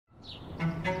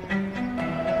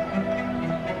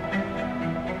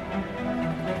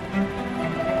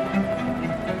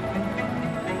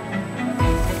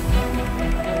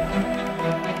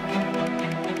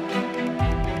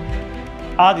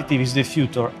additive is the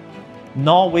future.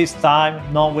 No waste time,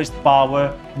 no waste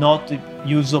power, not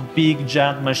use of big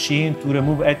giant machine to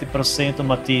remove 80% of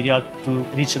material to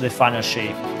reach the final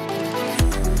shape.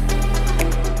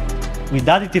 With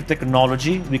additive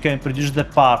technology, we can produce the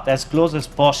part as close as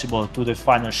possible to the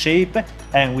final shape,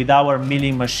 and with our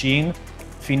milling machine,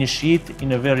 finish it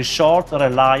in a very short,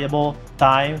 reliable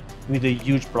time with a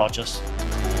huge process.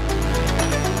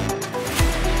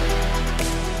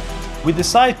 We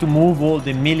decided to move all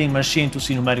the milling machine to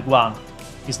SINUMERIK ONE.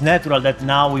 It's natural that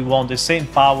now we want the same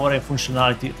power and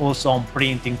functionality also on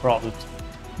printing products.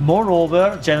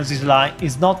 Moreover, Genesis line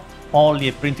is not only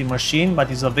a printing machine,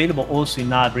 but is available also in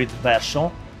hybrid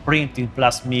version, printing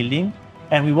plus milling,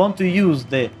 and we want to use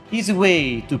the easy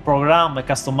way to program and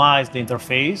customize the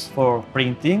interface for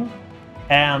printing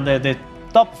and the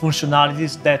top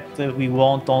functionalities that we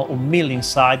want on milling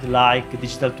side, like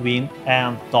digital twin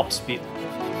and top speed.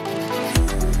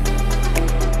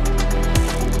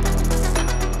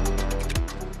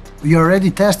 We already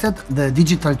tested the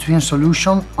digital twin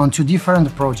solution on 2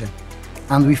 different projects,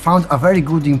 and we found a very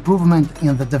good improvement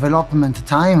in the development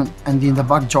time and in the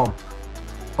bug job.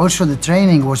 Also, the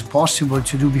training was possible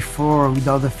to do before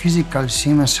without the physical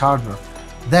Siemens hardware.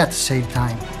 That saved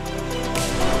time.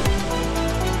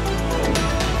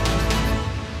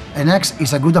 NX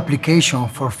is a good application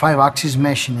for 5-axis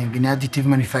machining in additive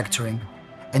manufacturing,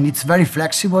 and it's very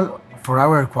flexible for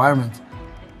our requirements.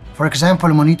 For example,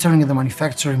 monitoring the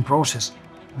manufacturing process,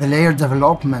 the layer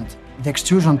development, the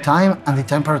extrusion time and the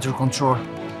temperature control.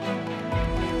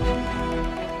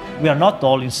 We are not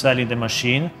only selling the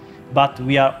machine, but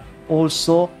we are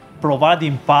also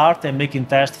providing part and making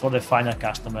tests for the final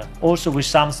customer, also with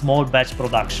some small batch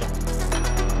production.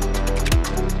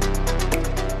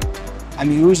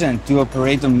 I'm using 2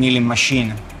 operator milling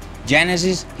machine.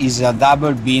 Genesis is a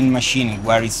double beam machine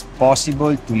where it's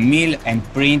possible to mill and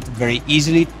print very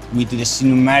easily with the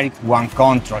SINUMERIK ONE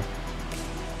control.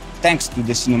 Thanks to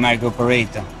the SINUMERIK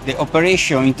operator, the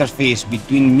operation interface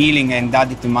between milling and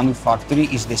additive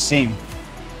manufacturing is the same.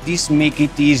 This makes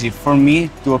it easy for me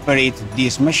to operate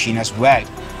this machine as well.